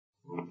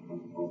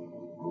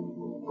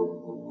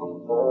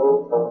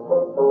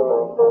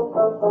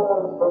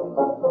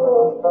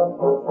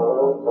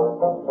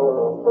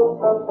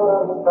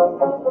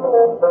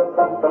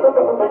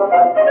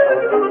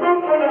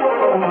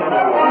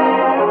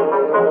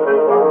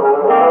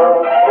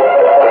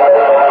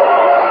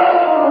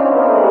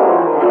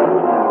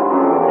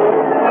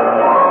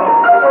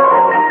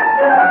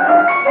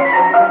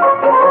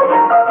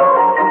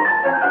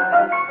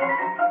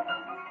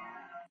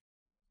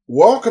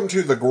Welcome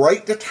to the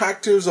Great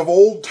Detectives of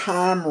Old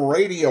Time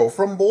Radio.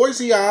 From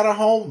Boise,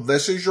 Idaho,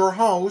 this is your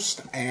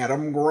host,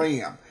 Adam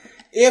Graham.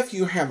 If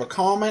you have a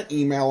comment,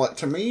 email it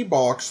to me,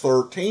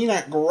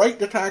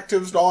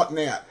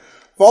 box13@greatdetectives.net.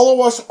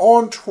 Follow us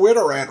on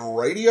Twitter at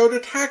Radio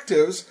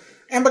Detectives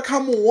and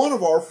become one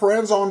of our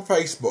friends on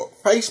Facebook,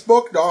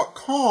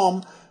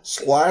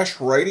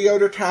 facebook.com/Radio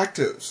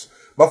Detectives.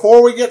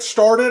 Before we get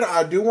started,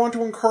 I do want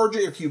to encourage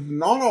you, if you've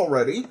not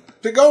already,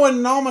 to go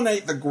and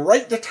nominate the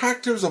Great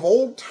Detectives of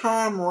Old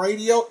Time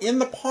Radio in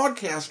the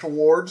Podcast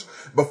Awards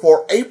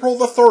before April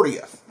the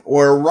 30th.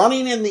 We're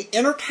running in the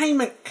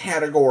entertainment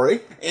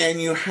category,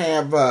 and you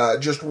have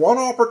just one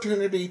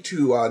opportunity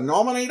to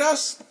nominate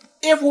us.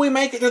 If we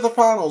make it to the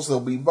finals,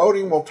 they'll be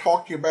voting. We'll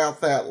talk to you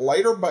about that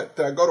later, but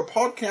go to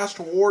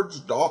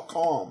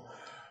podcastawards.com.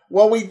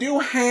 Well, we do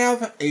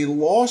have a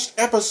lost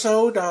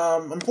episode,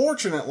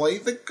 unfortunately.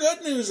 The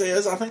good news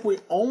is, I think we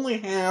only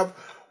have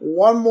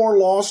one more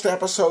lost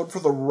episode for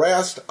the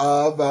rest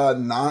of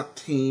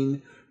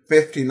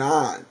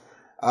 1959.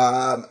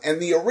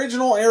 And the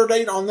original air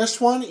date on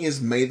this one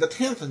is May the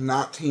 10th,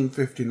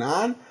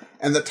 1959,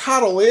 and the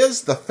title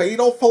is The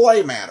Fatal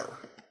Filet Matter.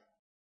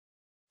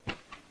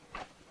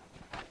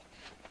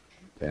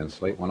 Dan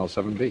Slate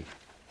 107B.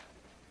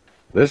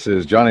 This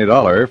is Johnny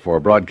Dollar for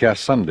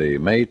broadcast Sunday,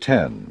 May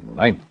 10,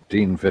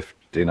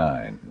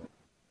 1959.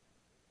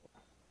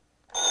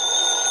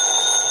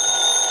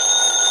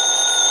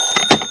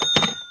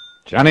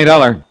 Johnny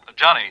Dollar.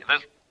 Johnny,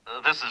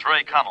 this is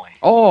Ray Connolly.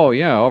 Oh,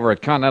 yeah, over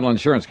at Continental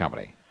Insurance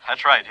Company.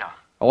 That's right, yeah.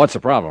 Oh, what's the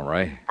problem,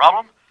 Ray?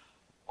 Problem?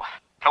 Well,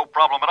 no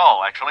problem at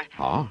all, actually.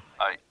 Huh?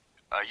 Are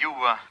you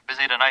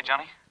busy tonight,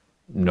 Johnny?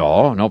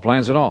 No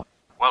plans at all.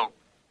 Well,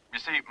 you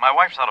see, my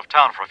wife's out of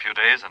town for a few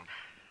days, and,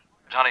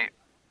 Johnny,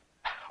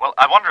 well,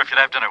 I wonder if you'd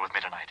have dinner with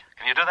me tonight.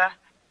 Can you do that?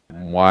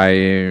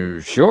 Why,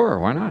 sure,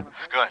 why not?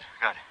 Good.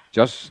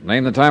 Just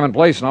name the time and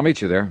place, and I'll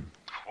meet you there.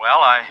 Well,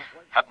 I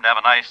happen to have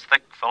a nice,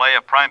 thick fillet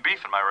of prime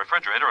beef in my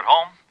refrigerator at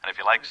home, and if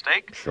you like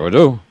steak... Sure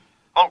do.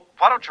 Well,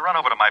 why don't you run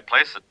over to my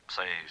place at,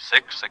 say,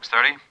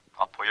 6:30?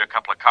 I'll pour you a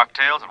couple of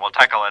cocktails, and we'll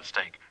tackle that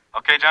steak.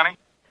 Okay, Johnny?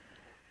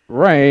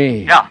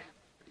 Ray. Yeah?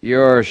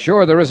 You're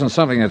sure there isn't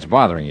something that's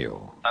bothering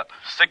you?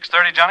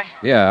 6:30, Johnny?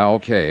 Yeah,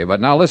 okay,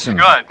 but now listen.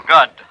 Good.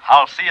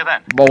 I'll see you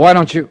then. Well, why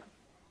don't you...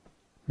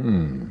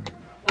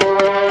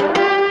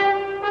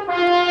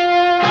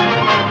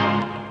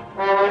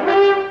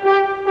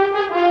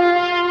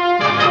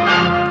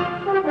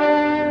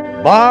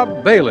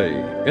 Bob Bailey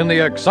in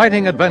the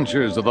exciting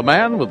adventures of the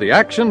man with the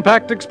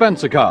action-packed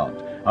expense account,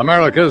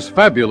 America's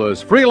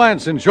fabulous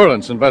freelance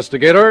insurance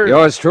investigator.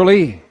 Yours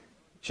truly,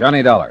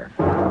 Johnny Dollar.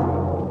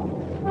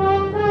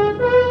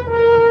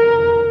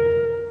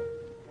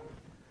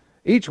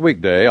 Each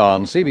weekday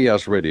on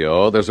CBS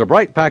Radio, there's a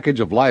bright package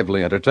of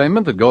lively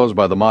entertainment that goes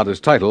by the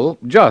modest title,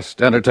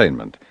 Just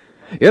Entertainment.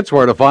 It's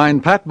where to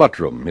find Pat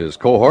Buttram, his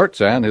cohorts,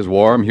 and his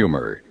warm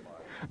humor.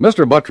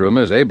 Mr. Buttram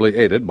is ably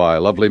aided by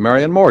lovely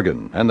Marion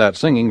Morgan and that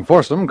singing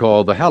foursome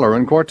called the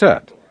Halloran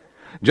Quartet.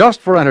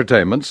 Just for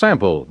entertainment,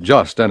 sample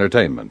Just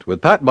Entertainment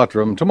with Pat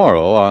Buttram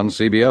tomorrow on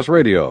CBS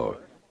Radio.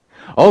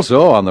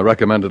 Also on the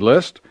recommended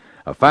list,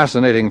 a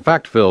fascinating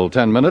fact-filled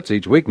 10 minutes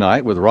each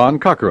weeknight with Ron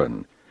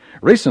Cochran.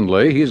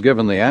 Recently, he's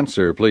given the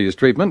Answer Please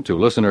treatment to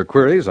listener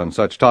queries on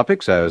such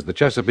topics as the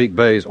Chesapeake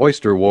Bay's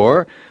Oyster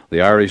War,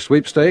 the Irish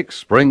Sweepstakes,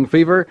 Spring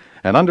Fever,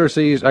 and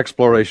underseas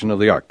exploration of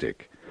the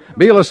Arctic.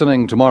 Be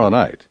listening tomorrow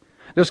night.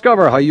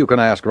 Discover how you can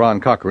ask Ron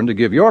Cochran to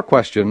give your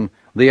question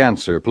the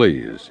answer,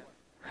 please.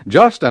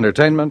 Just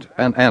Entertainment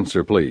and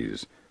Answer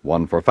Please.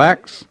 One for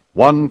facts,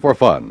 one for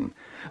fun.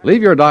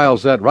 Leave your dial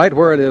set right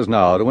where it is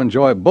now to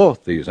enjoy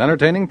both these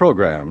entertaining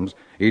programs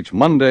each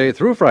Monday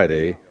through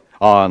Friday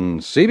on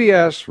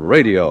CBS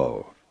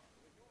Radio.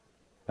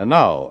 And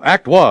now,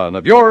 Act One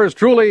of yours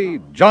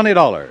truly, Johnny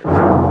Dollar.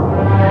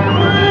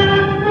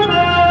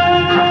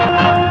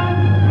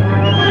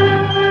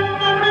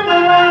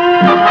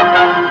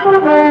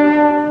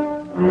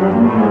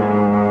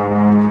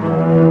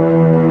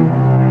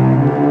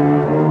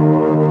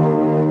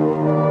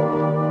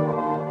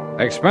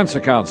 Expense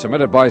account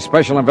submitted by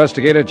Special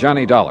Investigator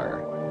Johnny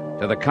Dollar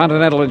to the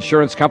Continental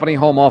Insurance Company,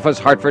 Home Office,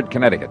 Hartford,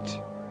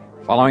 Connecticut.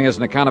 Following is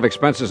an account of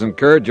expenses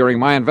incurred during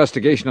my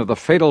investigation of the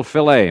fatal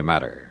Filet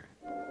matter.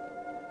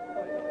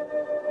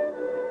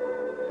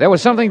 There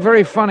was something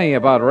very funny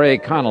about Ray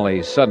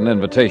Connolly's sudden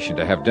invitation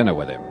to have dinner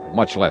with him,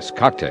 much less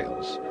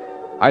cocktails.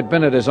 I'd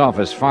been at his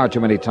office far too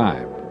many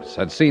times,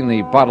 had seen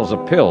the bottles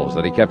of pills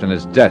that he kept in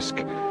his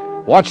desk,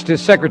 watched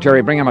his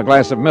secretary bring him a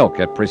glass of milk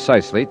at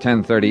precisely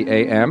 10:30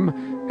 a.m.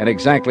 and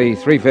exactly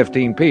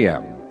 3:15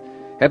 p.m.,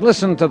 had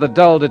listened to the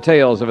dull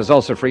details of his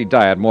ulcer-free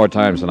diet more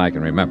times than I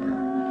can remember.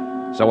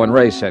 So when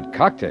Ray said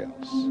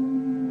cocktails...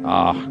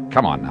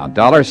 come on now,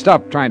 Dollar,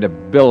 stop trying to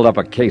build up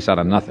a case out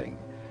of nothing.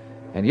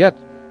 And yet,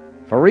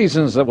 for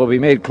reasons that will be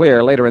made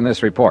clear later in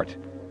this report,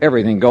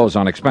 everything goes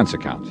on expense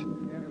account.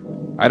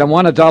 Item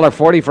 1,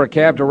 $1.40 for a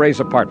cab to Ray's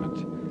apartment.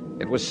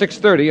 It was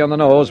 6:30 on the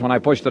nose when I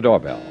pushed the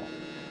doorbell.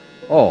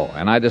 Oh,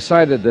 and I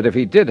decided that if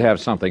he did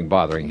have something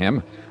bothering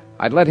him,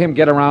 I'd let him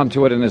get around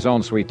to it in his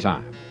own sweet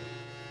time.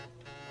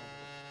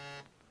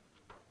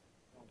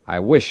 I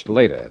wished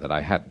later that I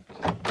hadn't.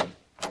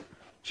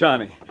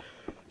 Johnny,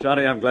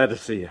 I'm glad to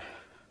see you.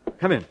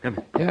 Come in.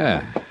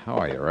 Yeah, how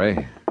are you,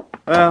 Ray?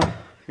 Well,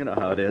 you know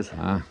how it is.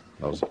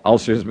 Those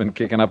ulcers been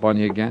kicking up on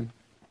you again?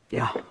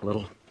 Yeah, a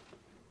little.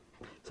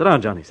 Sit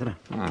down, Johnny, sit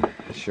down.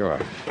 Sure,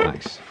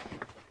 thanks.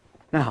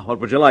 Now, what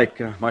would you like?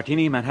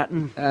 Martini,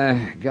 Manhattan?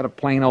 Got a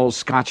plain old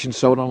scotch and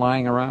soda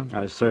lying around?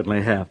 I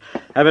certainly have.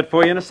 Have it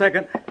for you in a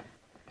second.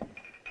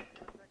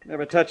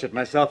 Never touch it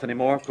myself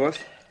anymore, of course.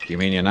 You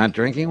mean you're not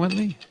drinking with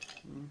me?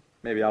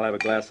 Maybe I'll have a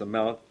glass of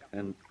milk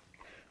and...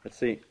 Let's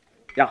see.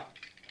 Yeah.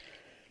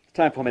 It's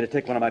time for me to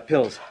take one of my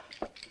pills.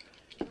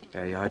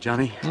 There you are,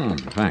 Johnny.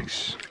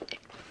 Thanks.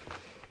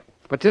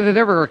 But did it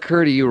ever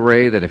occur to you,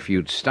 Ray, that if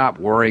you'd stop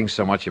worrying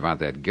so much about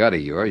that gut of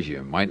yours,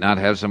 you might not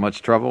have so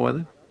much trouble with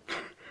it?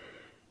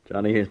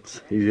 Johnny,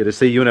 it's easy to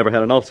see you never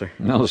had an ulcer.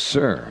 No,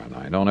 sir, and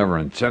I don't ever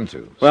intend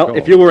to. Well, So-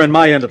 if you were in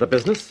my end of the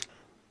business,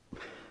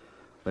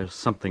 there's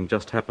something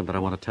just happened that I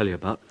want to tell you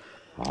about.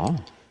 Oh?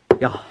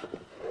 Yeah,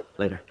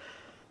 later.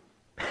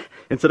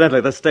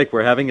 Incidentally, the steak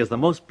we're having is the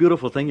most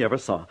beautiful thing you ever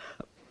saw.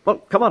 Well,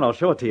 come on, I'll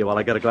show it to you while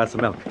I get a glass of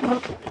milk.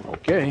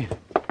 Okay.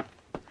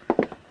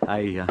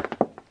 I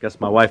guess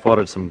my wife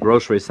ordered some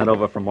groceries sent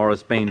over from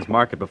Morris Baines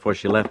Market before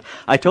she left.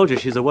 I told you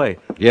she's away.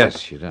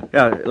 Yes, you did.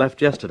 Yeah,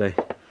 left yesterday.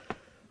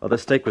 Well, the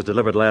steak was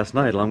delivered last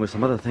night, along with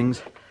some other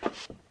things.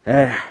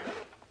 There.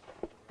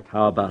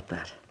 How about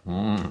that?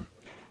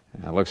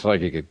 It looks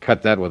like you could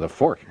cut that with a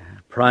fork.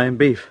 Prime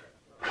beef.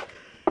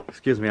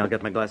 Excuse me, I'll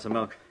get my glass of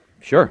milk.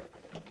 Sure.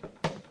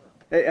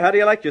 Hey, how do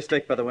you like your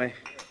steak, by the way?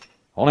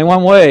 Only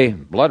one way,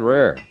 blood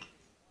rare.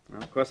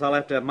 Well, of course, I'll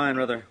have to have mine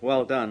rather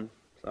well done.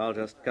 So I'll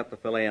just cut the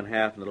filet in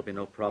half, and it'll be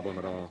no problem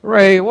at all.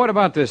 Ray, what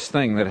about this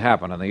thing that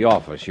happened in the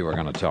office you were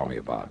going to tell me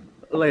about?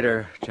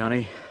 Later,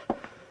 Johnny.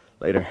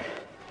 Later.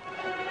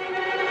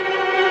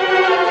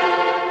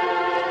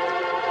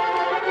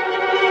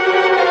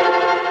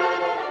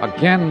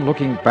 Again,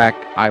 looking back,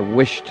 I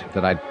wished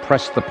that I'd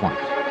pressed the point,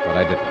 but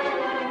I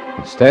didn't.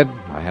 Instead,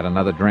 I had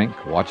another drink,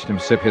 watched him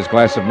sip his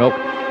glass of milk,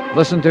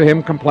 listened to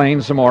him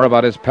complain some more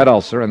about his pet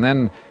ulcer, and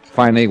then,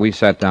 finally, we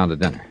sat down to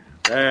dinner.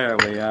 There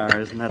we are.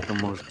 Isn't that the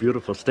most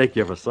beautiful steak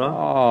you ever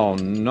saw? Oh,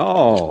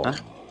 no. Huh?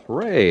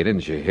 Ray,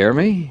 didn't you hear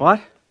me?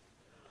 What?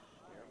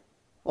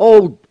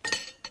 Oh,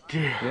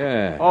 dear.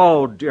 Yeah.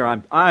 Oh, dear.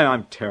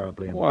 I'm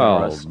terribly Well,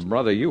 embarrassed.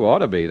 brother, you ought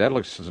to be. That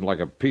looks like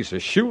a piece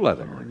of shoe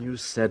leather. When you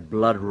said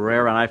blood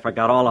rare, and I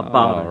forgot all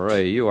about Oh, it.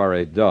 Ray, you are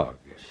a dog.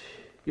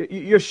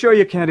 You're sure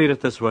you can't eat it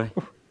this way?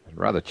 I'd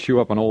rather chew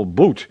up an old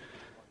boot.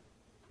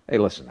 Hey,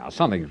 listen now,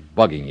 something's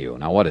bugging you.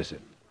 Now, what is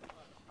it?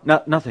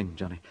 Nothing,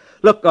 Johnny.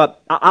 Look,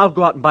 I'll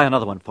go out and buy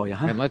another one for you,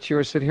 huh? And let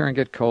yours sit here and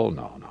get cold?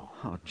 No.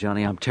 Oh,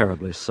 Johnny, I'm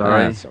terribly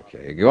sorry. That's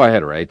okay. Go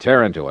ahead, Ray.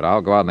 Tear into it.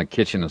 I'll go out in the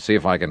kitchen and see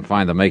if I can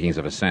find the makings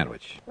of a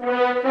sandwich.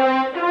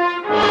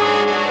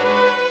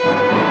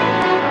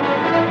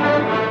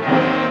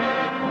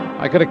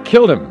 I could have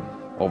killed him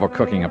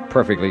overcooking a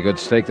perfectly good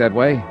steak that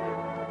way.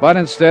 But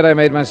instead, I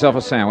made myself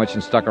a sandwich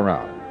and stuck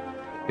around.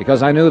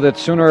 Because I knew that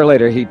sooner or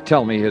later he'd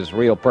tell me his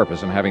real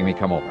purpose in having me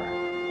come over.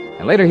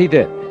 And later he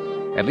did.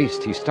 At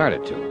least he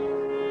started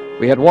to.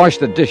 We had washed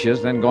the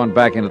dishes, then gone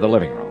back into the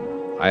living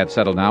room. I had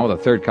settled down with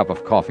a third cup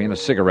of coffee and a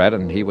cigarette,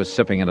 and he was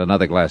sipping at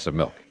another glass of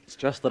milk. It's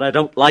just that I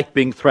don't like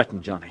being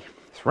threatened, Johnny.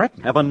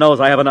 Threatened? Heaven knows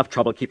I have enough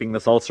trouble keeping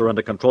this ulcer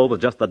under control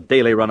with just the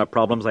daily run of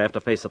problems I have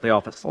to face at the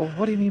office. Oh,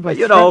 what do you mean by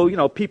You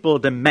know, people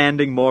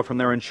demanding more from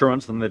their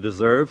insurance than they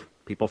deserve.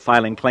 People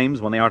filing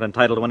claims when they aren't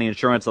entitled to any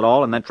insurance at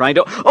all, and then trying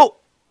to... Oh!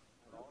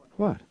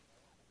 What?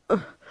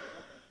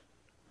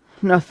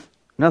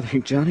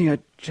 Nothing, Johnny. I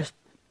just...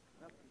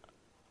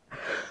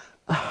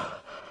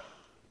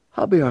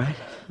 I'll be all right.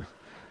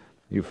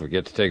 You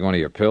forget to take one of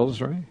your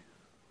pills, Ray?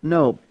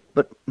 No,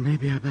 but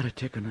maybe I better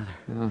take another.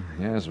 Oh,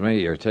 yes,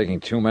 me. You're taking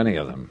too many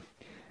of them.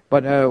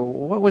 But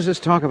what was this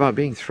talk about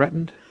being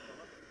threatened?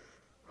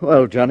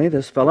 Well, Johnny,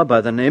 this fella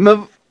by the name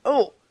of...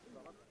 Oh,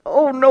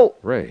 no.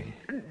 Ray.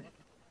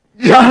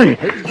 Johnny!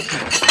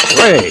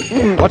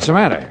 Ray, what's the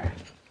matter?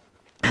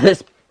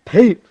 This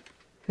pain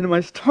in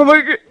my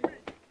stomach,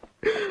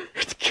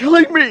 it's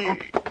killing me.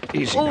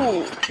 Easy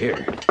now.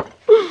 Here.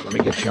 Let me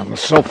get you on the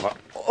sofa.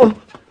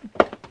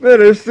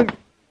 Medicine,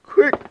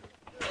 quick,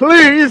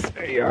 please.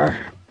 There you are.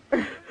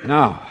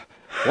 Now,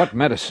 what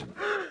medicine?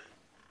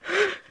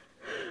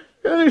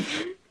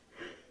 Anything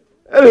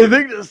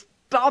to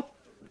stop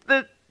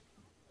this.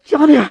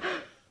 Johnny,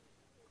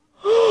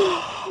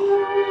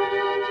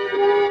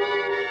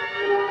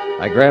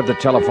 I grabbed the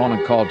telephone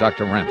and called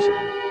Dr. Ransom.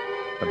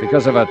 But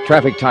because of a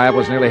traffic tie-up, it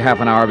was nearly half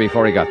an hour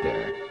before he got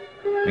there.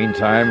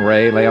 Meantime,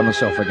 Ray lay on the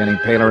sofa getting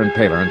paler and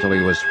paler until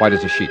he was white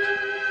as a sheet.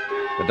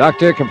 The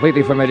doctor,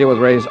 completely familiar with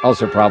Ray's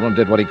ulcer problem,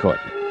 did what he could.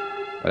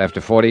 But after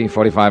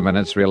 45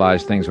 minutes,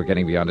 realized things were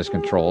getting beyond his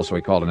control, so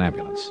he called an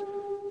ambulance.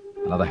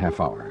 Another half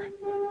hour.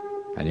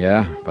 And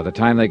yeah, by the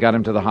time they got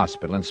him to the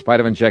hospital, in spite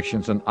of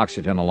injections and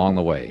oxygen along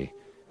the way,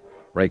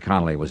 Ray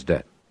Connolly was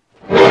dead.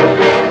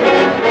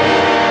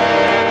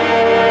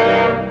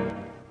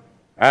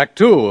 Act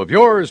Two of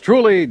yours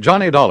truly,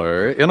 Johnny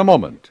Dollar, in a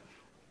moment.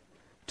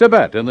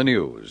 Tibet in the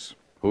news.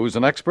 Who's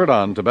an expert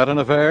on Tibetan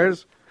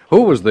affairs?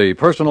 Who was the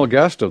personal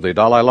guest of the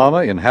Dalai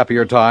Lama in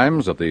happier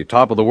times at the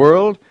top of the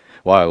world?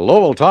 Why,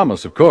 Lowell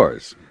Thomas, of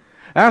course.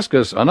 Ask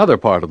us another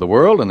part of the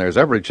world, and there's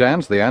every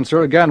chance the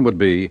answer again would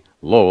be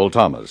Lowell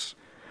Thomas.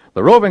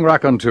 The roving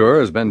raconteur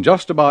has been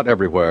just about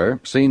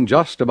everywhere, seen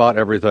just about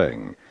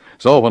everything.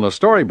 So when a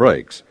story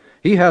breaks,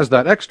 he has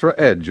that extra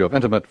edge of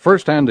intimate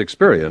first-hand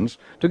experience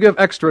to give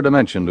extra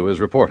dimension to his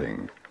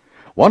reporting.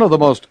 One of the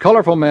most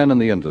colorful men in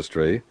the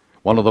industry,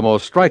 one of the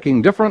most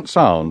striking different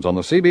sounds on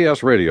the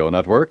CBS radio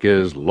network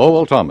is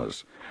Lowell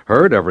Thomas,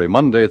 heard every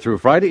Monday through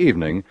Friday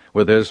evening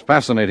with his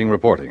fascinating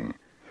reporting.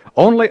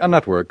 Only a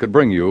network could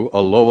bring you a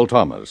Lowell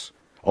Thomas.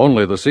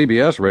 Only the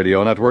CBS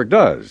radio network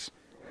does.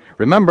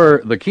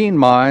 Remember, the keen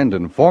mind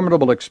and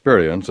formidable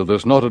experience of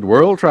this noted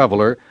world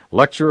traveler,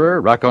 lecturer,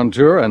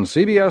 raconteur, and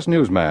CBS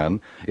newsman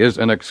is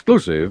an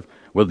exclusive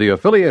with the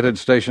affiliated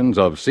stations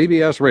of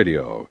CBS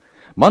Radio.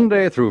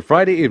 Monday through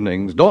Friday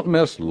evenings, don't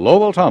miss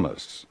Lowell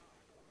Thomas.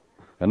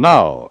 And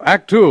now,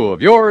 Act Two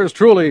of yours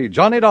truly,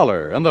 Johnny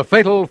Dollar, and the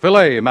fatal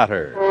Filet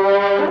matter.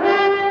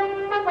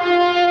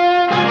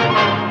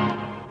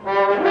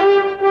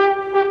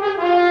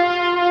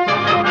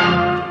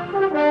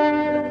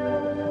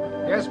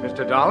 Yes,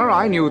 Mr. Dollar,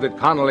 I knew that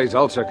Connolly's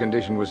ulcer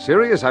condition was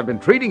serious. I've been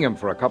treating him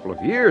for a couple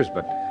of years,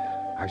 but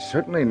I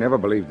certainly never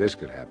believed this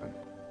could happen.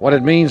 What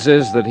it means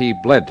is that he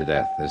bled to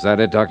death. Is that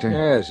it, Doctor?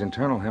 Yes,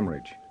 internal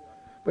hemorrhage.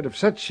 But of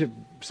such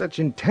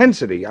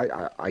intensity,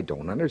 I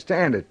don't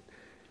understand it.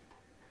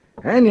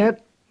 And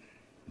yet,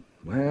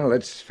 well,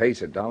 let's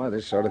face it, Dollar,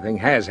 this sort of thing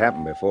has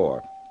happened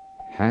before.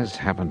 Has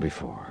happened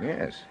before.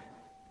 Yes.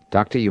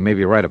 Doctor, you may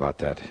be right about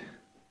that.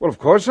 Well, of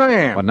course I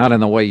am. But not in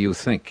the way you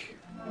think.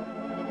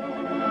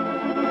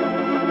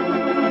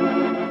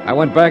 I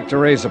went back to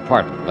Ray's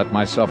apartment, let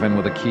myself in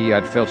with a key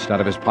I'd filched out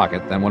of his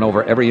pocket, then went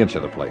over every inch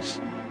of the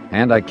place.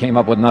 And I came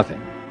up with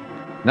nothing.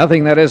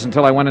 Nothing, that is,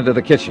 until I went into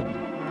the kitchen.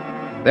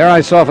 There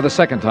I saw for the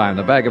second time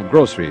the bag of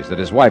groceries that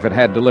his wife had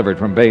had delivered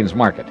from Baines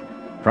Market,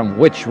 from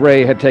which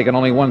Ray had taken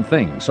only one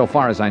thing, so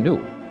far as I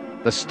knew: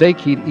 the steak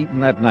he'd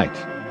eaten that night.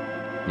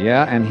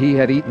 Yeah, and he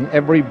had eaten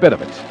every bit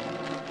of it.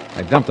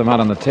 I dumped them out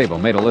on the table,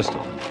 made a list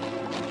of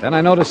them. Then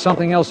I noticed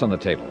something else on the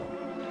table.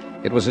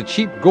 It was a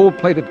cheap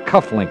gold-plated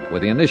cufflink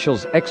with the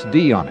initials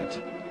XD on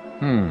it.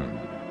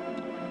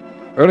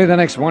 Early the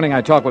next morning, I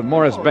talked with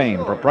Morris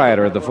Bain,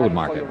 proprietor of the food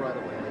market.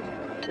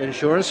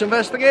 Insurance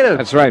investigator?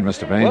 That's right,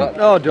 Mr. Bain. Well,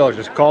 no, Joe,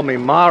 just call me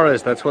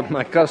Morris. That's what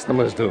my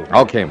customers do.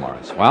 Okay,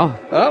 Morris. Well,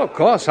 of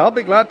course. I'll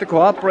be glad to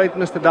cooperate,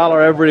 Mr.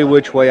 Dollar, every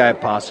which way I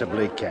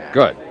possibly can.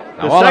 good.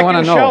 Now, The all I want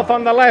to second know... shelf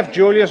on the left,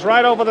 Julius,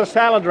 right over the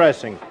salad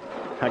dressing.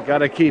 I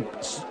gotta keep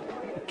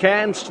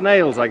canned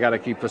snails. I gotta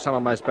keep for some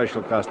of my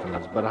special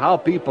customers. But how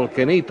people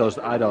can eat those,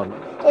 I don't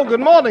know. Oh, good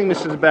morning,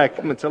 Mrs.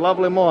 Beckham. It's a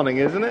lovely morning,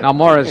 isn't it? Now,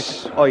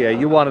 Morris... Oh, yeah,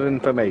 you wanted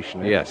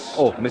information. Yes.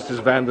 Oh,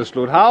 Mrs.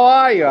 Vandersloot, how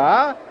are you,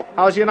 huh?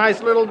 How's your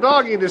nice little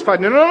doggy this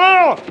fight?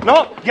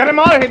 No, get him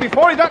out of here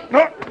before he does.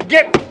 No,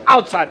 get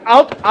outside.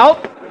 Out.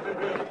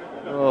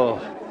 Oh,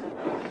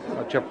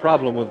 what's your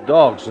problem with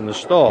dogs in the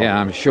store? Yeah,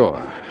 I'm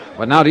sure.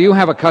 But now, do you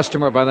have a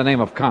customer by the name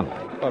of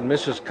Connolly?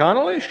 Mrs.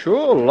 Connolly?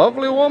 Sure,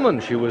 lovely woman.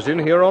 She was in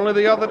here only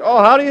the other...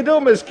 Oh, how do you do,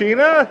 Miss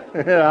Keena?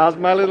 How's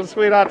my little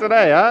sweetheart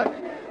today, huh?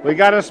 We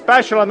got a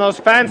special on those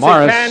fancy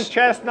canned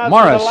chestnuts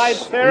with the light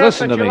syrup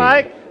listen that to you me.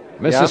 like.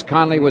 Mrs.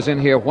 Connolly was in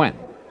here when?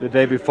 The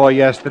day before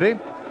yesterday.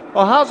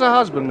 Oh, how's her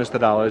husband, Mr.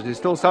 Dollar? Is he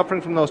still suffering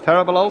from those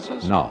terrible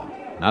ulcers? No,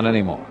 not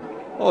anymore.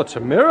 Oh, it's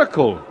a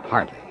miracle.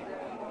 Hardly.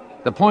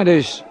 The point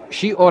is,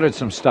 she ordered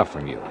some stuff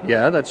from you.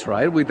 Yeah, that's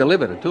right. We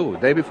delivered it, too,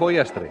 day before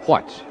yesterday.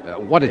 What?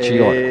 What did she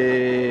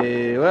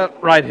order? Well,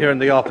 right here in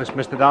the office,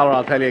 Mr. Dollar.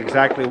 I'll tell you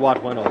exactly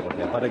what went over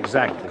there, but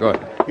exactly.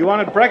 Good. You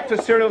wanted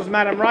breakfast cereals,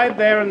 madam, right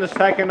there in the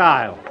second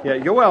aisle. Yeah,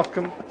 you're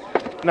welcome.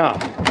 Now,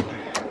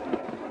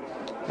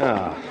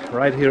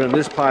 right here in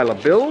this pile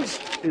of bills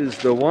is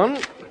the one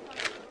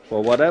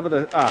for whatever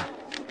the...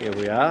 here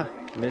we are.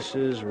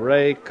 Mrs.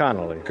 Ray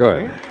Connolly.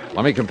 Good.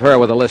 Let me compare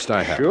with the list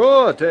I have.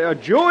 Sure.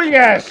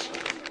 Julius,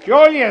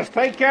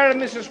 take care of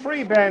Mrs.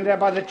 Freeband there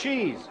by the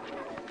cheese.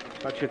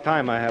 Such a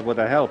time I have with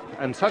her help.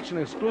 And such an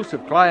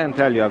exclusive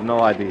clientele, you have no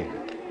idea.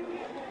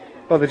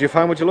 Well, did you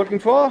find what you're looking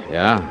for?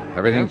 Yeah,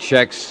 everything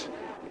checks,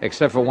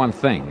 except for one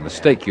thing, the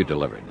steak you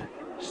delivered.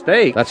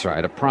 Steak? That's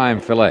right, a prime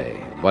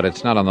filet, but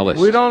it's not on the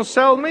list. We don't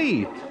sell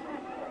meat.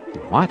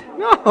 What?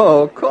 No,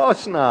 of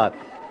course not.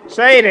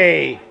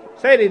 Sadie,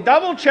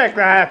 double-check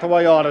the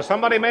Hathaway order.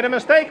 Somebody made a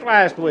mistake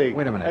last week.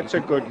 Wait a minute. That's a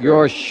good girl.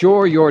 You're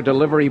sure your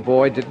delivery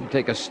boy didn't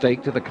take a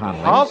steak to the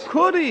Connollys? How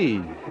could he?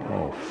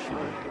 Oh, fine.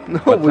 No,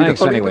 But we thanks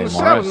don't anyway, even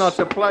sell Morris. them. No, it's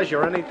a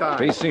pleasure anytime.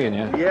 Be seeing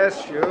you.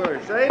 Yes,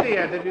 sure. Sadie,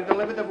 did you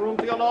deliver the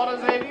Broomfield order,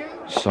 Xavier?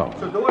 So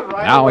do it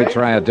right now away. we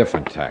try a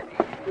different tack.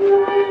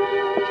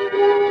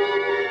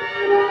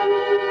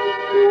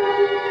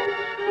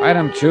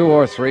 Item 2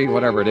 or 3,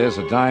 whatever it is,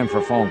 a dime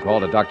for phone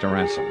call to Dr.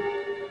 Ransom.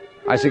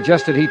 I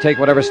suggested he take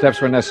whatever steps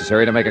were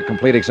necessary to make a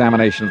complete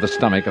examination of the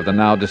stomach of the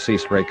now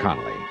deceased Ray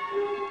Connolly.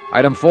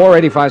 Item 4,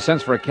 85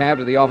 cents for a cab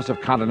to the office of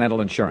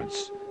Continental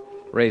Insurance.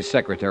 Ray's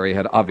secretary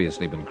had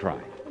obviously been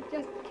crying. I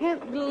just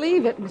can't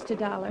believe it, Mr.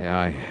 Dollar.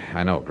 Yeah,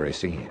 I know,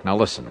 Gracie. Now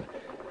listen.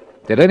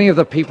 Did any of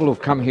the people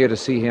who've come here to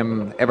see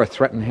him ever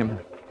threaten him?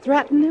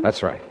 Threaten him?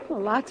 That's right.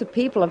 Well, lots of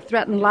people have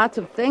threatened lots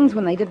of things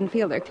when they didn't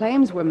feel their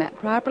claims were met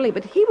properly,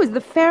 but he was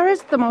the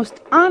fairest, the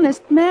most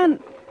honest man.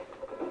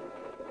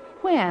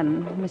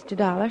 When, Mr.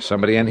 Dollar?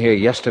 Somebody in here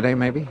yesterday,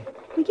 maybe?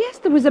 Yes,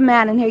 there was a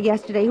man in here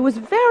yesterday who was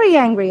very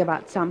angry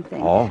about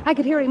something. Oh? I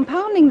could hear him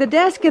pounding the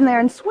desk in there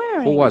and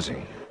swearing. Who was he?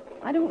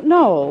 I don't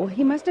know.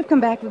 He must have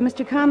come back with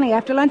Mr. Conley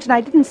after lunch, and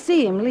I didn't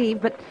see him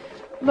leave, but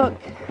look,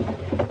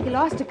 he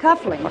lost a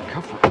cufflink. A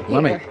cufflink?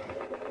 Let me... Here.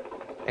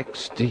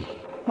 XD.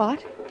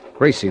 What?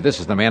 Gracie, this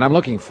is the man I'm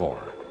looking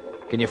for.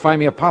 Can you find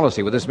me a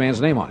policy with this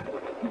man's name on it?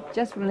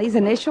 Just from these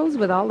initials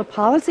with all the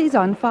policies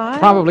on file?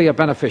 Probably a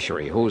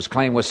beneficiary whose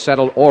claim was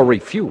settled or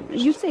refused.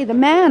 You say the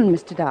man,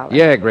 Mr. Dollar.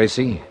 Yeah,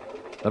 Gracie.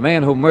 The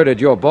man who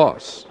murdered your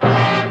boss.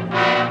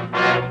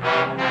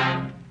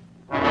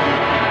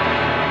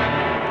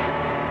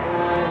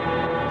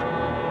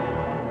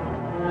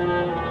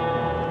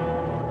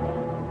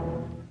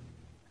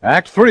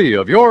 Act 3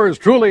 of yours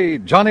truly,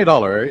 Johnny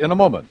Dollar, in a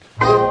moment.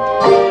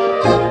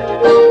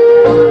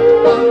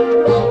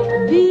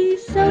 Be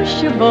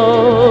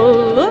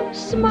sociable, look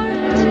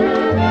smart,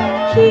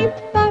 keep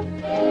up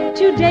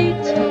to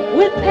date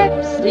with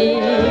Pepsi.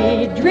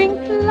 Drink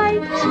light,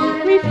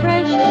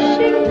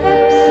 refreshing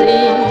Pepsi.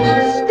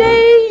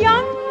 Stay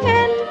young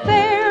and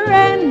fair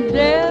and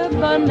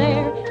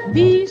debonair.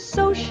 Be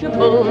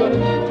sociable,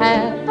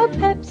 have a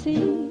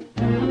Pepsi.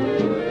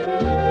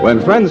 When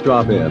friends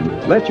drop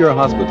in, let your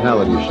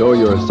hospitality show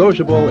you're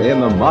sociable in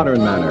the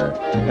modern manner.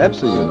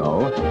 Pepsi, you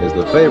know, is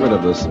the favorite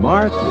of the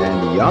smart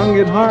and young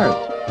at heart.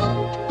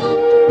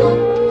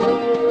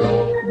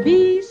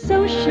 Be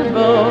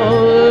sociable,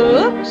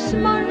 look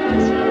smart,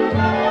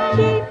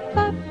 keep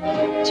up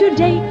to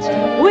date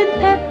with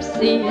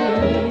Pepsi.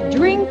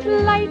 Drink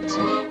light,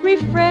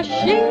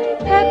 refreshing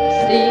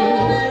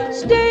Pepsi.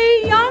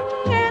 Stay young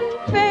and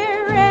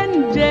fair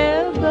and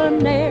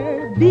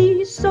debonair.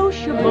 Be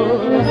sociable,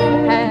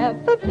 have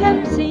a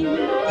Pepsi.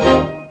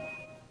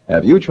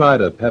 Have you tried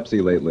a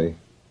Pepsi lately?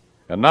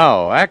 And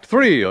now, Act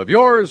 3 of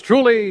yours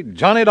truly,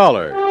 Johnny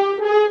Dollar.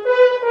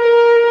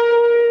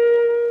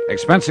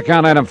 Expense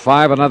account item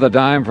 5, another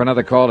dime for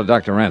another call to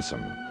Dr.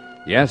 Ransom.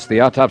 Yes, the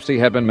autopsy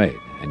had been made.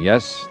 And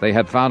yes, they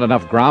had found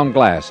enough ground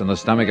glass in the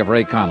stomach of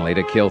Ray Connolly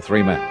to kill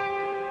 3 men.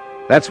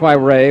 That's why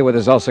Ray, with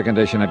his ulcer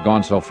condition, had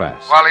gone so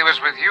fast. While he was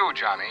with you,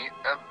 Johnny,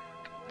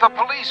 the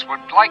police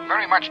would like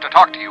very much to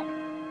talk to you.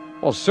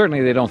 Well,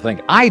 certainly they don't think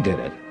I did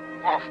it.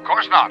 Well, of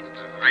course not.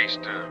 At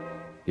least,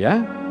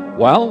 Yeah?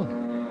 Well?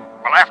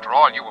 well, after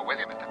all, you were with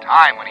him at the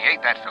time when he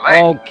ate that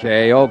filet.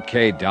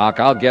 Okay, Doc.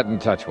 I'll get in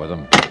touch with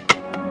him.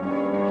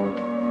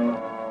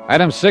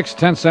 Item 6,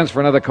 10 cents for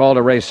another call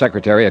to Ray's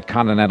secretary at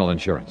Continental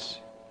Insurance.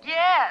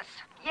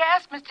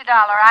 Yes, Mr.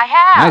 Dollar, I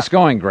have. Nice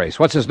going, Grace.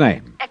 What's his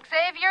name?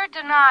 Xavier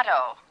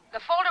Donato. The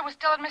folder was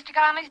still at Mr.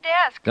 Conley's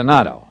desk.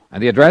 Donato.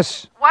 And the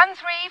address?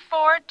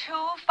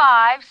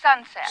 13425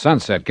 Sunset.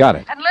 Sunset. Got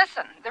it. And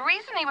listen, the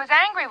reason he was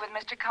angry with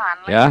Mr.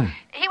 Conley... Yeah?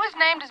 He was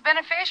named as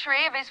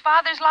beneficiary of his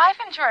father's life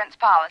insurance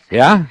policy.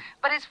 Yeah?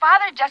 But his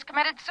father just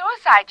committed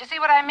suicide. You see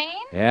what I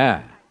mean?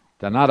 Yeah.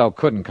 Donato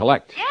couldn't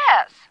collect.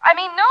 Yes. I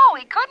mean, no,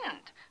 he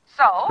couldn't.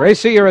 So...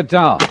 Gracie, you're a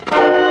doll.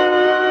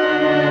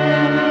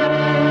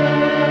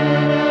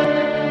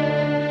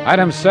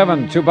 Item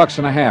 7,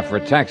 $2.50 for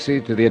a taxi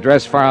to the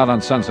address far out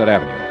on Sunset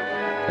Avenue.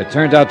 It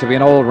turned out to be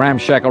an old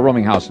ramshackle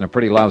rooming house in a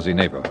pretty lousy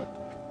neighborhood.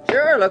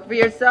 Sure, look for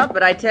yourself,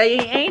 but I tell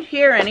you, he ain't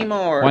here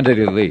anymore. When did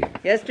he leave?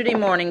 Yesterday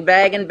morning,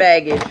 bag and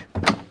baggage.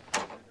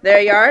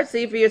 There you are,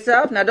 see for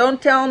yourself. Now, don't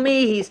tell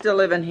me he's still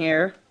living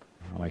here.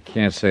 Well, I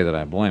can't say that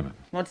I blame him.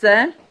 What's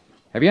that?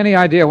 Have you any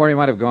idea where he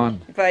might have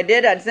gone? If I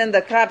did, I'd send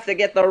the cops to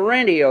get the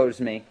rent he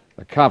owes me.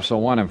 The cops will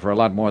want him for a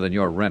lot more than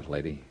your rent,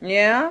 lady.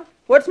 Yeah?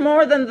 What's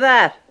more than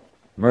that?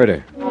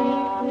 Murder.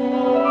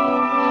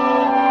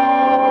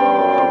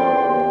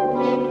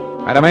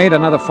 Item 8,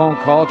 another phone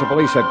call to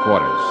police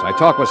headquarters. I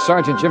talked with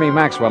Sergeant Jimmy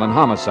Maxwell in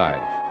homicide.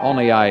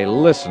 Only I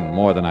listened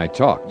more than I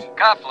talked.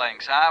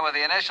 Cufflinks, huh? With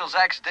the initials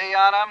XD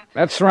on them?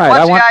 That's right.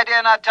 What's the idea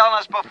of not telling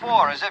us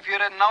before? As if you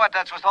didn't know it,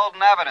 that's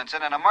withholding evidence.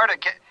 And in a murder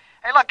case...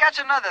 Hey, look, that's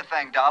another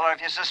thing, Dollar.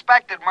 If you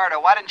suspected murder,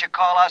 why didn't you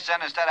call us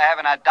in instead of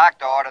having that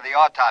doctor order the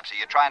autopsy?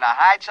 You trying to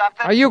hide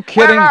something? Are you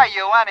kidding? Where are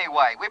you,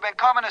 anyway? We've been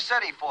combing the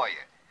city for you.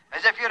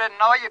 As if you didn't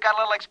know it, you got a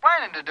little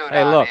explaining to do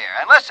down look. here.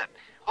 And listen,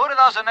 who do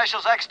those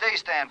initials XD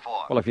stand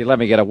for? Well, if you let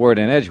me get a word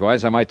in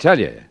edgewise, I might tell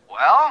you.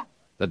 Well?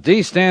 The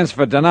D stands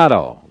for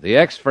Donato. The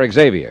X for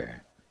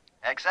Xavier.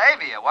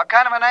 Xavier? What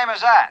kind of a name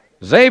is that?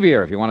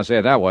 Xavier, if you want to say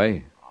it that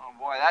way. Oh,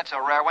 boy, that's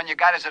a rare one. You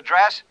got his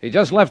address? He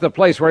just left the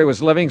place where he was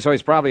living, so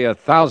he's probably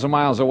 1,000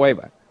 miles away.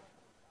 But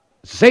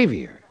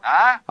Xavier?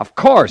 Huh? Of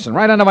course, and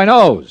right under my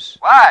nose.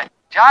 What?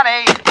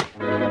 Johnny?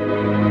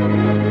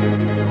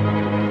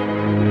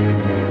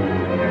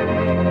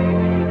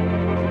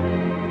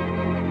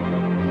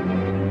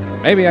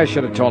 Maybe I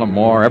should have told him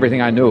more,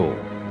 everything I knew.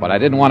 But I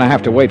didn't want to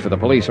have to wait for the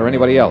police or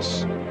anybody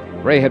else.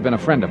 Ray had been a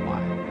friend of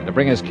mine, and to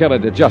bring his killer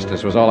to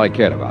justice was all I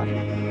cared about.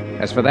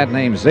 As for that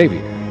name,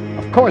 Xavier,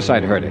 of course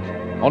I'd heard it,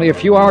 only a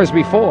few hours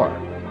before.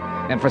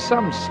 And for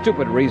some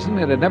stupid reason,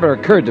 it had never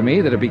occurred to me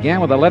that it began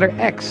with the letter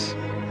X.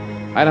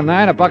 Item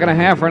 9,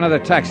 $1.50 for another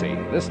taxi.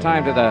 This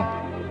time to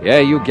the... Yeah,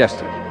 you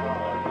guessed it.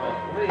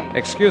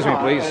 Excuse me,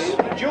 please.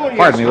 Julius,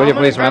 Pardon me, will you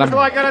please, madam? That's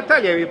all I gotta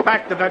tell you. You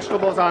pack the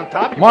vegetables on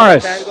top.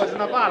 Morris! Goes in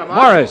the bottom, huh?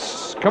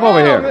 Morris, come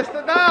over here.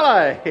 Mr.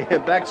 Dollar.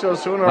 Back so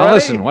soon already? Now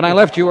listen, when I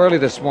left you early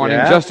this morning,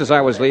 Yeah? just as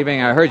I was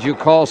leaving, I heard you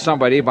call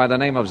somebody by the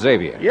name of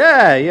Xavier.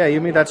 Yeah,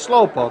 you mean that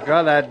slowpoke,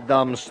 huh? That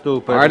dumb,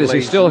 stupid... All right, is he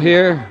lazy- still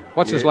here?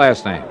 What's his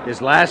last name?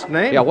 His last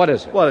name? Yeah, what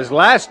is it? Well, his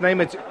last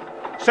name, it's...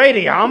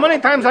 Sadie, how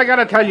many times I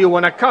gotta tell you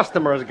when a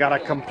customer's got a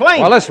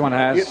complaint? Well, this one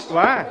has.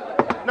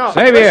 What? No,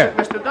 Xavier.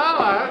 listen, Mr.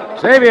 Dollar.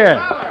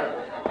 Xavier.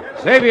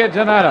 Xavier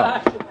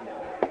Donato.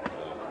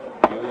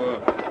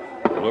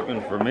 You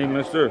looking for me,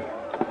 mister?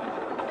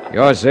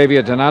 You're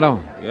Xavier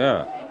Donato?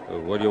 Yeah.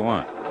 What do you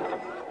want?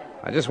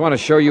 I just want to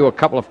show you a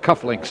couple of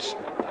cufflinks.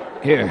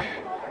 Here.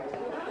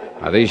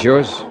 Are these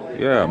yours?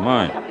 Yeah,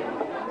 mine.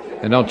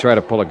 Then don't try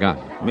to pull a gun.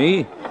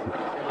 Me?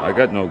 I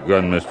got no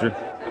gun, mister.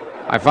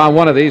 I found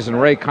one of these in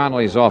Ray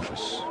Connolly's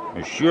office.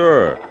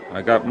 Sure.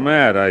 I got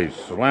mad. I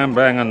slam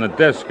bang on the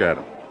desk at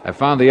him. I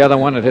found the other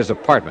one at his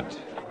apartment,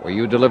 where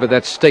you delivered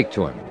that steak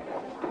to him.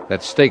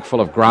 That steak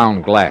full of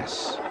ground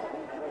glass.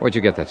 Where'd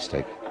you get that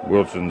steak?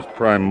 Wilson's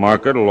Prime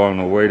Market along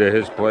the way to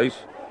his place.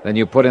 Then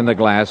you put in the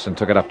glass and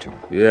took it up to him.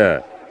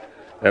 Yeah.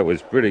 That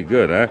was pretty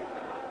good, huh?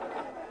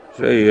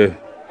 Say,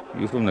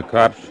 you from the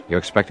cops? You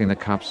expecting the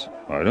cops?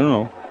 I don't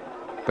know.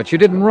 But you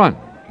didn't run.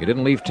 You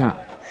didn't leave town.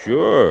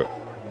 Sure.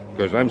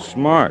 Because I'm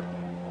smart.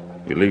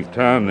 You leave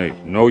town, they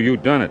know you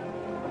done it.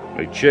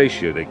 They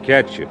chase you, they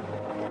catch you.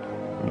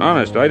 And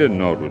honest, I didn't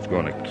know it was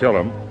going to kill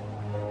him.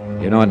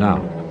 You know it now.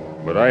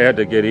 But I had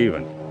to get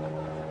even.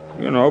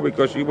 You know,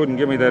 because he wouldn't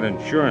give me that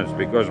insurance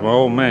because my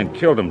old man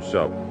killed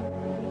himself.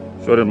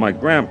 So did my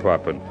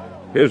grandpop and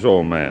his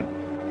old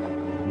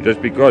man.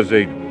 Just because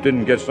they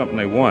didn't get something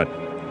they want.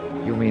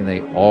 You mean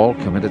they all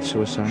committed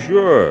suicide?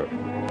 Sure.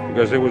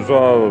 Because it was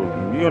all,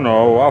 you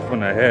know, off in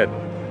the head.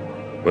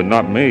 But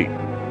not me.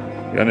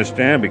 You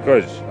understand?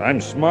 Because I'm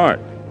smart.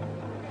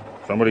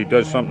 Somebody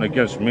does something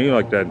against me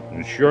like that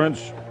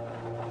insurance,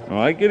 well,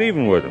 I get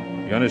even with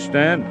them. You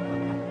understand?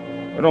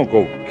 I don't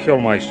go kill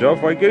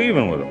myself. I get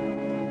even with them.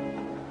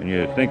 And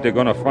you think they're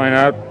going to find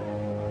out?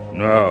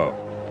 No.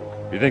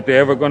 You think they're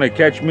ever going to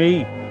catch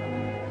me?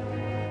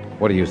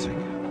 What do you think?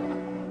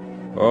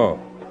 Oh.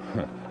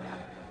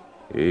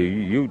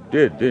 You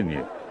did, didn't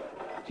you?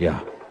 Yeah.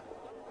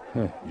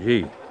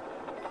 Gee.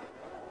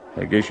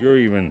 I guess you're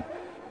even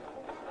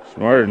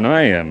smarter than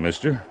I am,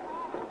 mister.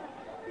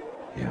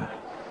 Yeah.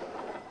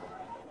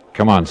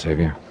 Come on,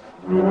 Xavier.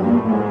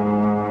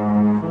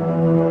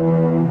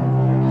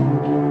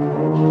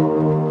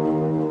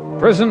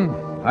 Prison?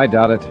 I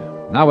doubt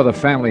it. Not with a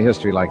family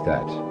history like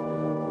that.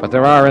 But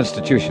there are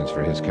institutions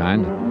for his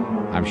kind.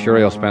 I'm sure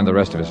he'll spend the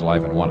rest of his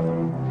life in one of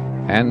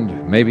them.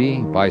 And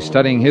maybe, by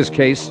studying his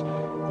case,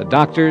 the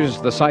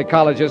doctors, the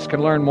psychologists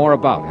can learn more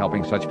about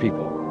helping such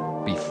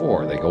people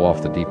before they go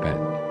off the deep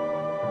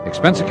end.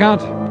 Expense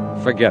account?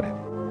 Forget it.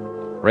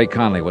 Ray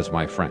Connolly was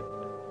my friend.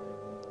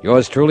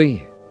 Yours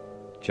truly,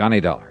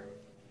 Johnny Dollar.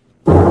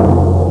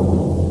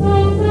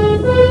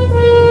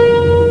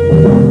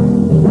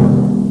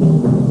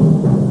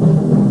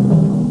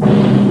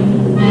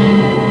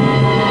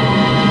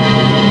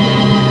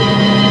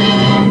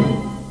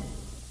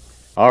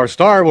 Our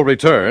star will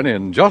return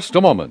in just a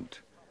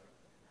moment.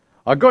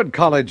 A good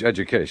college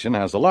education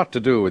has a lot to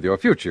do with your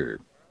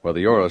future. Whether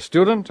you're a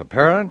student, a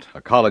parent,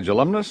 a college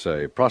alumnus,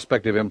 a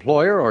prospective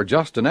employer, or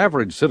just an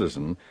average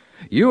citizen,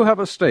 you have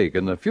a stake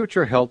in the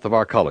future health of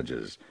our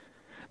colleges.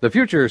 The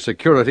future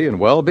security and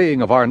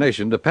well-being of our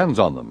nation depends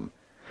on them.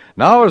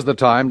 Now is the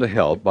time to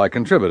help by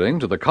contributing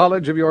to the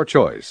college of your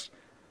choice.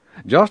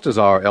 Just as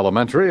our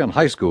elementary and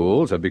high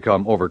schools have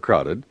become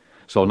overcrowded,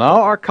 so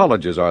now our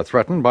colleges are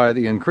threatened by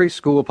the increased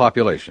school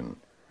population.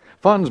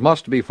 Funds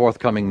must be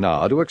forthcoming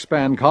now to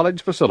expand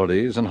college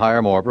facilities and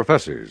hire more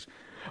professors.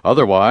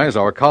 Otherwise,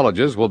 our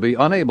colleges will be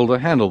unable to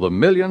handle the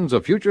millions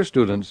of future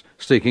students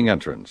seeking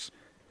entrance.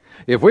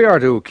 If we are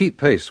to keep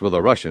pace with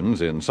the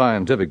Russians in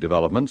scientific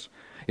developments,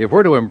 if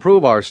we're to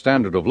improve our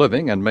standard of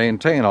living and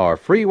maintain our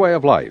free way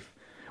of life,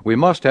 we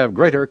must have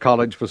greater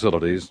college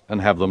facilities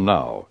and have them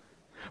now.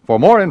 For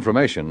more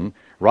information,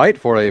 write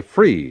for a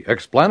free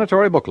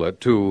explanatory booklet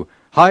to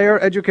Higher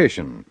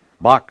Education,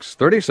 Box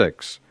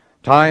 36,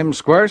 Times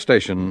Square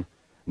Station,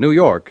 New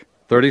York,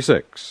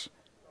 36.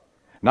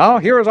 Now,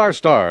 here is our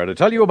star to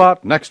tell you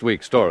about next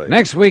week's story.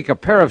 Next week, a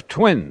pair of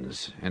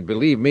twins. And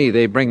believe me,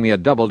 they bring me a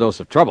double dose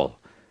of trouble.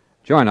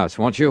 Join us,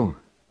 won't you?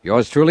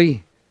 Yours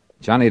truly,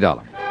 Johnny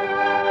Dollar.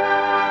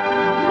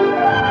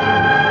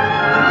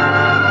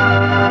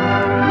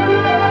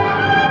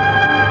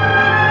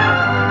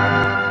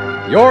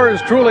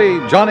 Yours truly,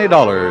 Johnny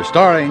Dollar,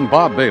 starring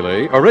Bob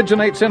Bailey,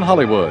 originates in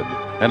Hollywood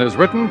and is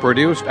written,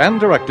 produced, and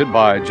directed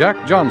by Jack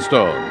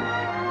Johnstone.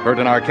 Heard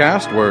in our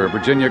cast were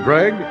Virginia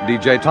Gregg,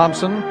 D.J.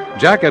 Thompson,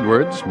 Jack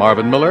Edwards,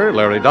 Marvin Miller,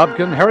 Larry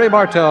Dobkin, Harry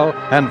Bartell,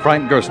 and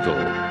Frank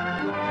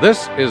Gerstle.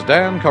 This is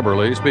Dan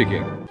Cubberly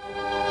speaking.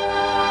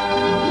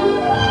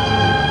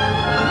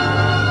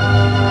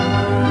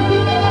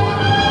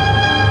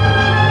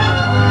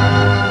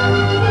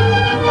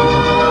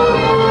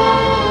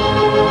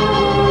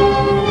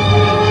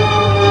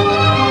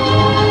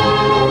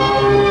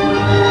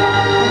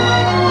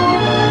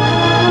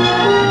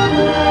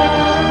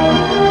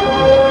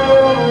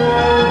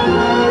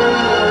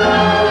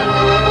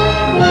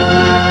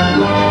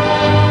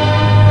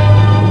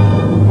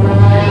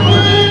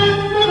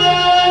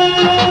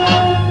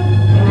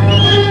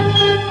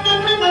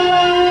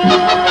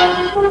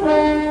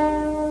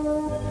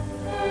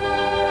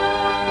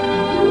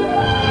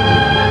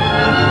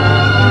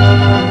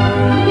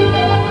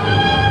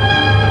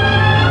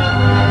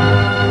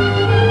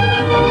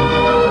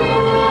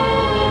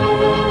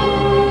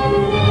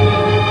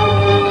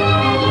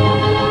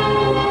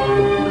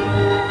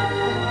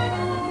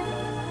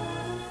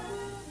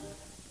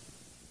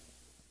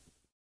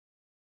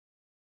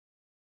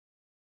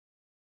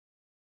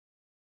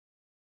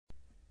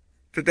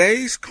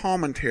 Today's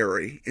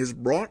commentary is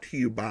brought to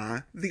you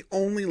by The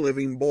Only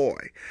Living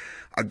Boy,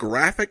 a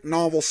graphic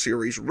novel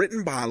series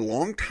written by a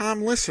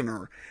longtime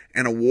listener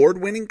and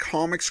award-winning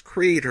comics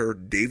creator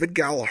David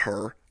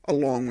Gallagher,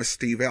 along with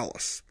Steve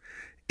Ellis.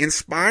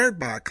 Inspired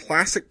by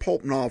classic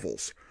pulp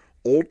novels,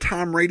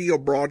 old-time radio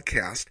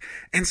broadcast,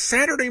 and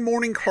Saturday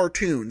morning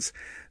cartoons,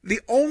 The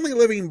Only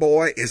Living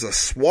Boy is a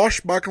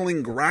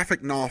swashbuckling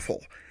graphic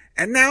novel.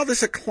 And now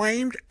this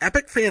acclaimed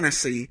epic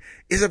fantasy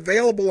is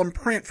available in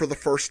print for the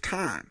first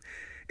time.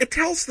 It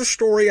tells the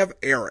story of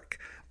Eric,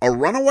 a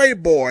runaway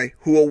boy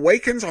who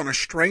awakens on a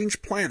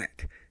strange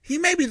planet. He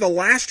may be the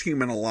last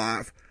human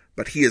alive,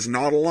 but he is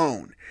not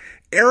alone.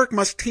 Eric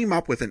must team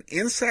up with an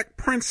insect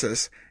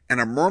princess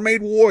and a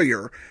mermaid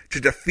warrior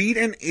to defeat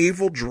an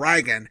evil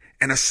dragon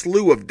and a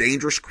slew of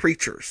dangerous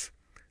creatures.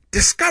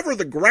 Discover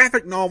the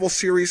graphic novel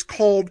series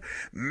called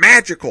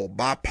Magical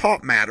by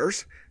Pop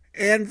Matters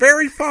and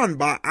Very Fun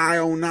by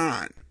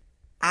IO9.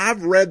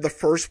 I've read the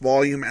first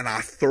volume and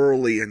I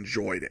thoroughly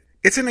enjoyed it.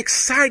 It's an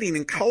exciting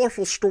and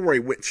colorful story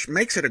which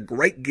makes it a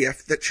great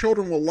gift that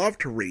children will love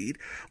to read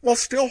while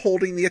still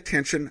holding the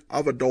attention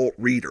of adult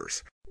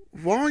readers.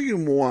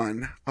 Volume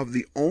 1 of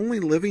The Only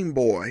Living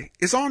Boy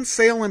is on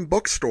sale in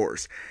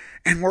bookstores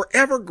and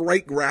wherever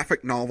great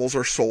graphic novels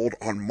are sold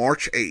on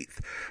March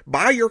 8th.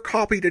 Buy your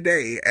copy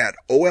today at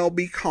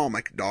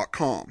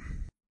olbcomic.com.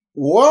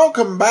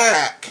 Welcome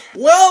back.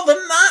 Well, the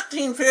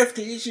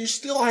 1950s, you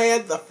still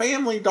had the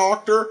family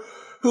doctor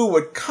who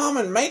would come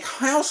and make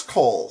house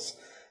calls.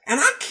 And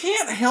I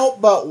can't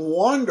help but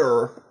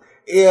wonder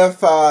if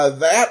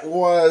that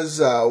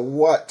was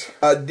what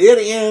did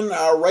in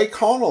Ray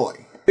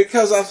Connolly.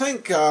 Because I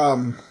think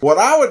what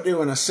I would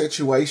do in a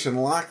situation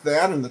like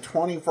that in the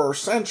 21st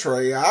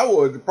century, I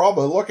would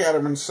probably look at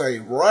him and say,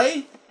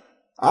 Ray,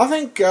 I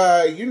think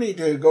you need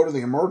to go to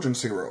the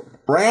emergency room.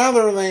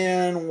 Rather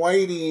than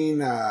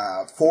waiting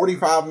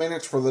 45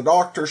 minutes for the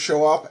doctor to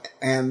show up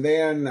and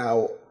then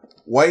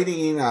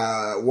waiting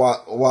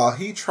while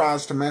he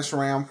tries to mess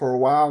around for a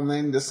while and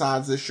then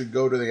decides this should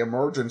go to the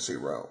emergency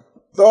room.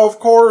 Though, of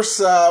course,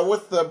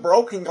 with the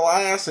broken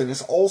glass and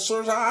his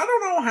ulcers, I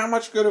don't know how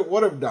much good it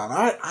would have done.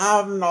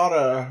 I'm not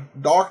a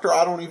doctor.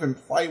 I don't even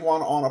play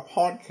one on a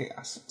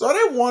podcast. So I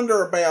did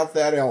wonder about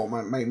that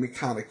element. Made me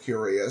kind of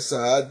curious.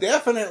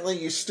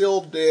 Definitely, you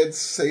still did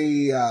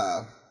see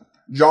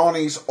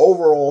Johnny's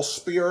overall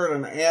spirit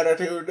and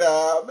attitude.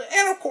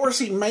 And, of course,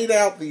 he made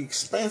out the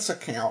expense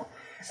account.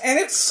 And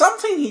it's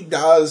something he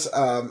does,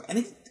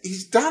 and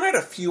he's done it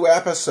a few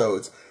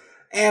episodes.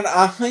 And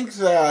I think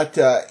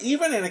that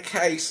even in a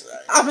case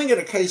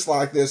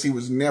like this, he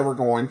was never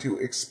going to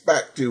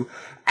expect to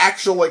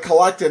actually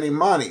collect any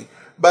money.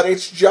 But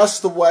it's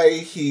just the way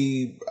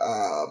he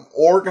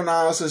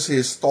organizes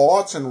his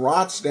thoughts and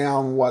writes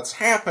down what's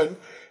happened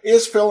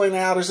is filling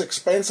out his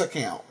expense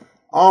account.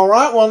 All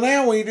right, well,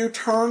 now we do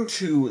turn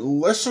to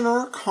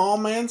listener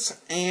comments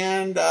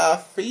and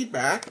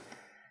feedback.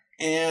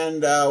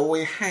 And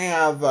we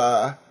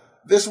have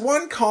this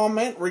one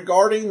comment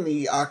regarding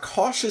the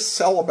cautious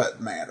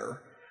celibate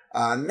matter.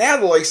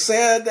 Natalie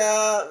said,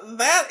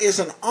 that is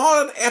an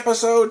odd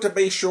episode to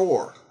be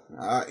sure.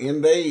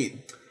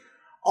 Indeed.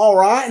 All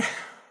right.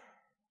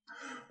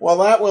 Well,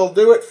 that will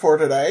do it for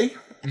today.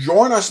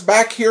 Join us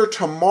back here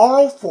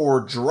tomorrow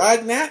for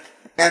Dragnet.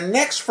 And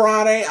next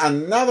Friday,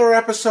 another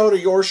episode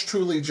of yours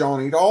truly,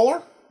 Johnny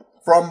Dollar.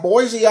 From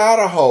Boise,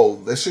 Idaho,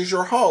 this is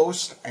your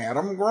host,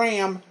 Adam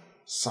Graham,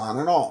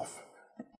 signing off.